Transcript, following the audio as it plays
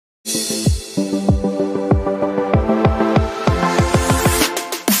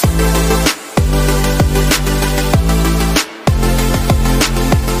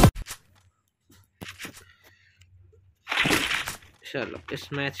इस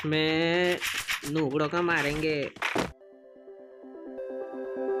मैच में नूबड़ों का मारेंगे।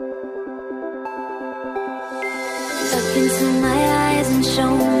 Look into my eyes and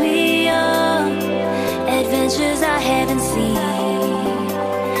show me your adventures I haven't seen.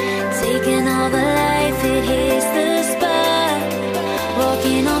 Taking all the life, it hits the spot.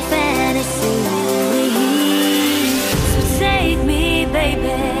 Walking on fantasy. So take me,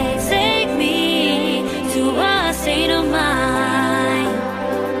 baby, take me to a state of mind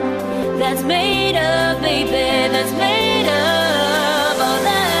that's made of, baby, that's made of all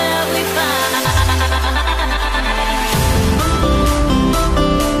that we find.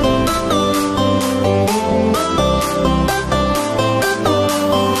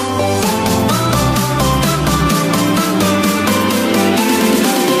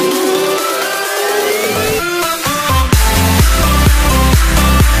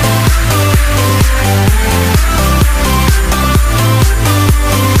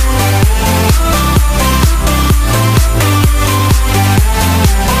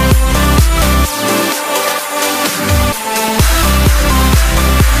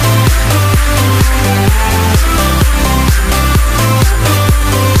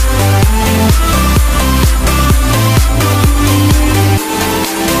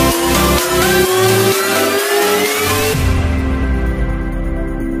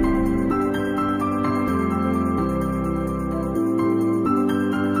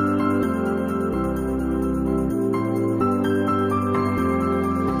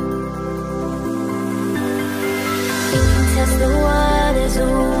 Test the waters,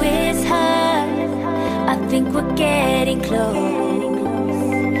 oh it's hard. I think we're getting close.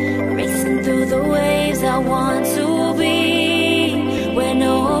 Racing through the waves, I want to be where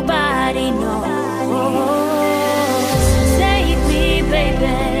nobody knows. Take me,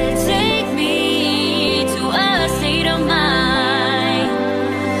 baby, take me to a state of mind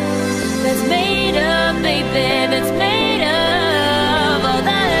that's made of, baby, that's made of all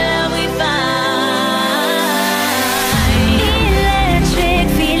that we find.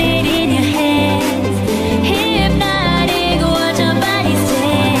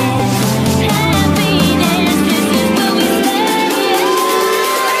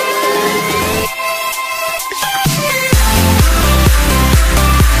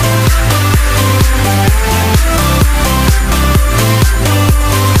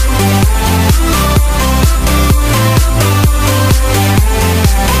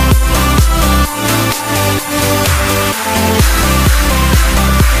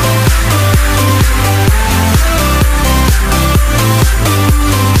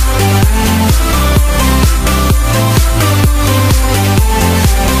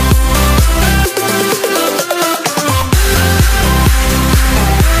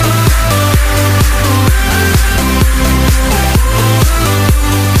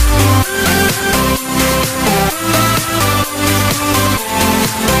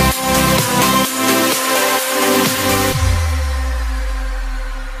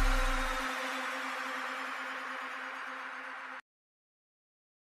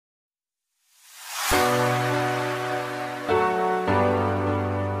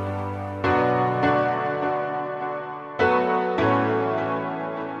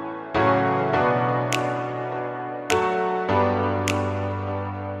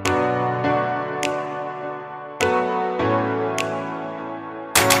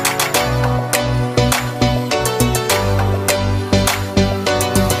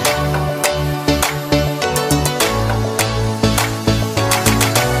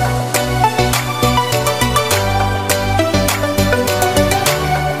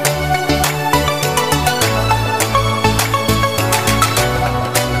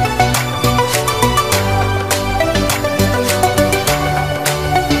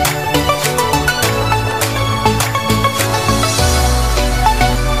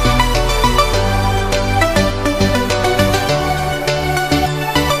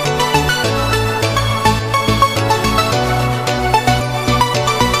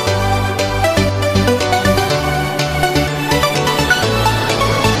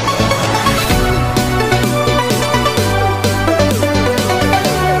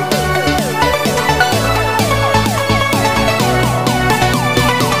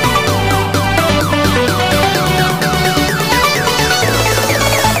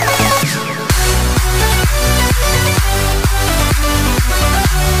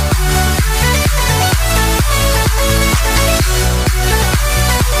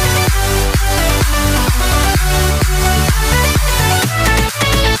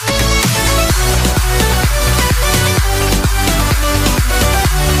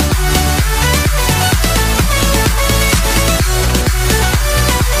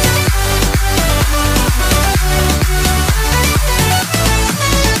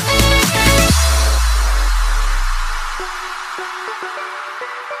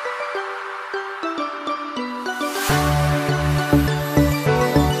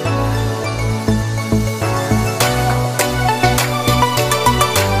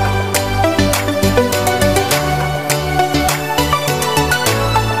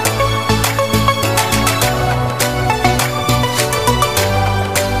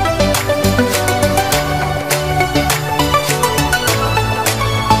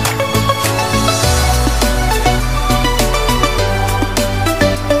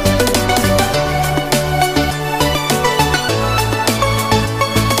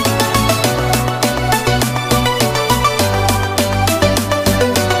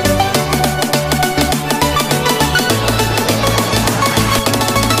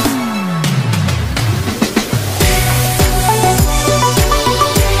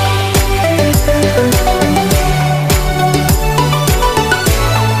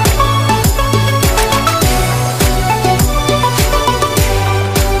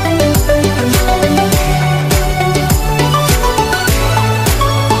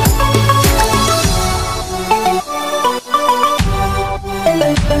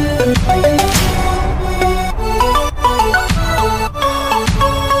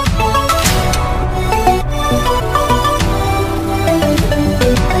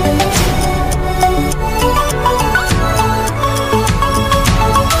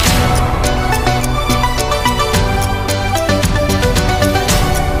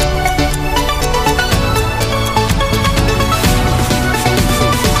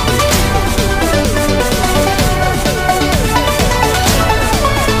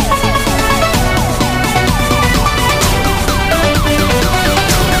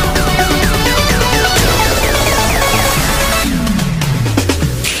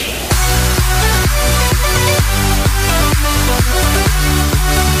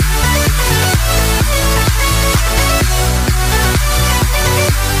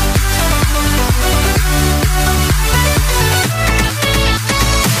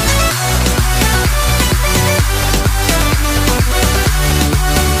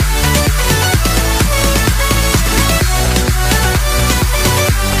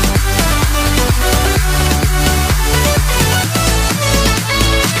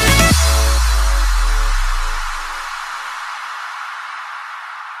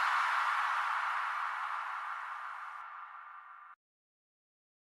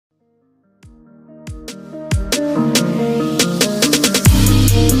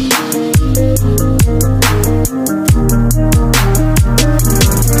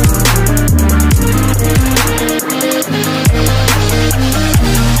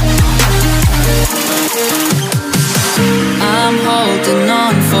 holding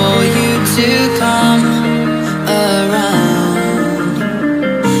on for you to come around.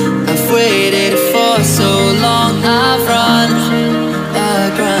 I've waited for so long, I've run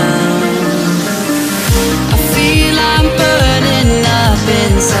aground. I feel I'm burning up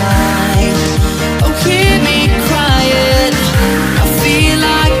inside. Oh, hear me crying. I feel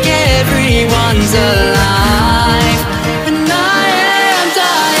like everyone's alive, and I am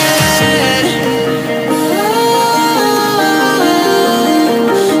dying.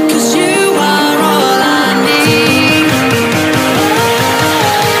 'Cause you are all I need.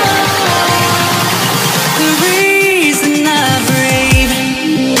 The reason I breathe.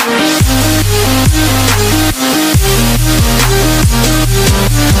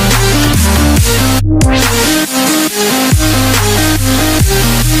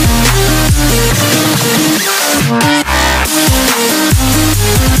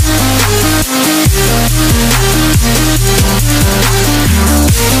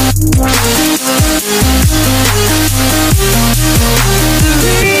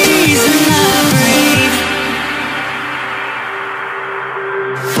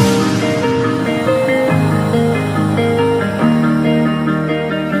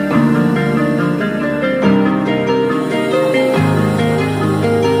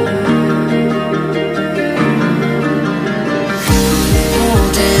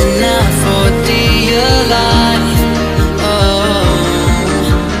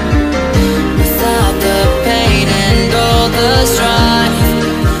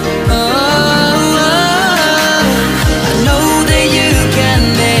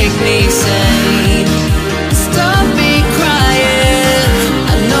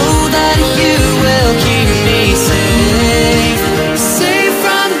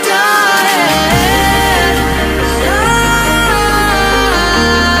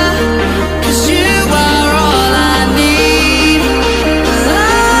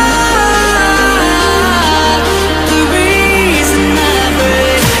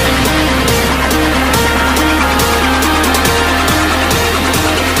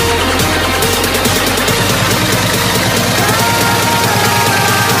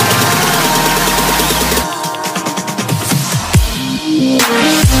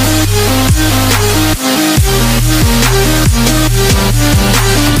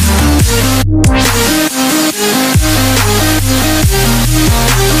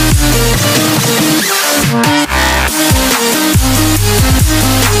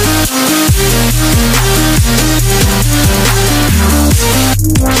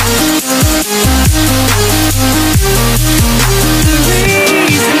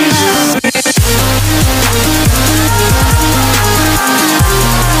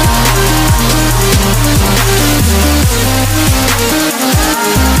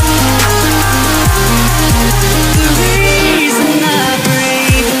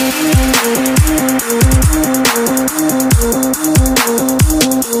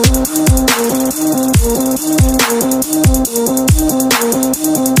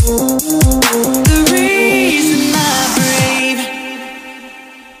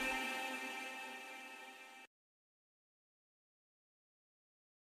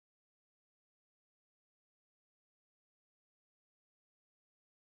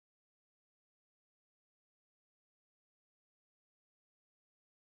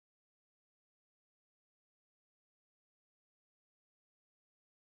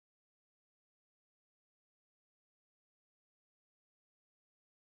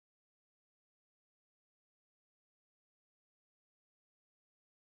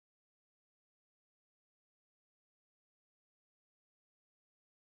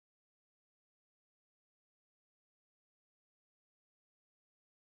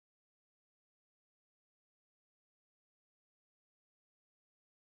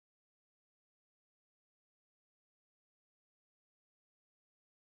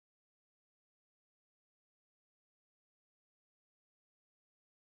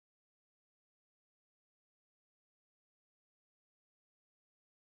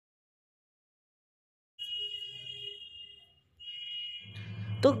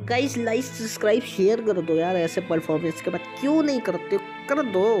 तो guys like subscribe share कर दो यार, ऐसे performance के बाद क्यों नहीं करते हो?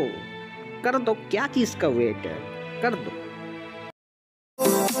 कर दो, क्या चीज़ का वेट है, कर दो।